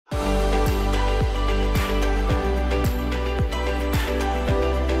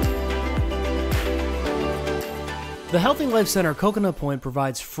The Healthy Life Center Coconut Point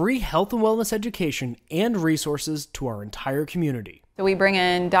provides free health and wellness education and resources to our entire community. So we bring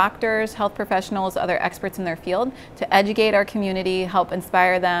in doctors, health professionals, other experts in their field to educate our community, help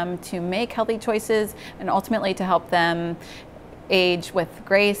inspire them to make healthy choices, and ultimately to help them age with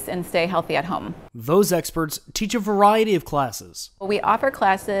grace and stay healthy at home. Those experts teach a variety of classes. We offer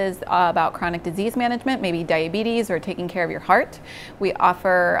classes about chronic disease management, maybe diabetes or taking care of your heart. We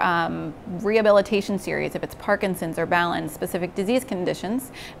offer rehabilitation series if it's Parkinson's or balance, specific disease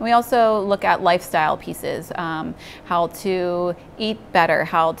conditions. And we also look at lifestyle pieces, how to eat better,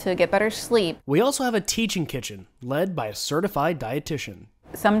 how to get better sleep. We also have a teaching kitchen led by a certified dietitian.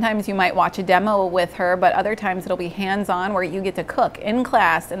 Sometimes you might watch a demo with her, but other times it'll be hands-on where you get to cook in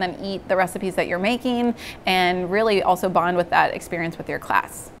class and then eat the recipes that you're making and really also bond with that experience with your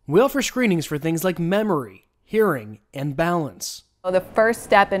class. We offer screenings for things like memory, hearing, and balance. The first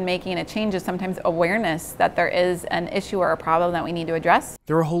step in making a change is sometimes awareness that there is an issue or a problem that we need to address.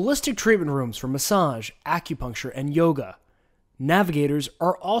 There are holistic treatment rooms for massage, acupuncture, and yoga. Navigators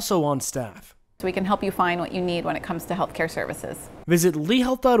are also on staff. So we can help you find what you need when it comes to healthcare services. Visit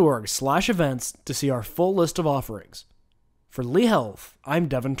leehealth.org/events to see our full list of offerings. For Lee Health, I'm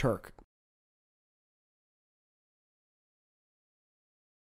Devin Turk.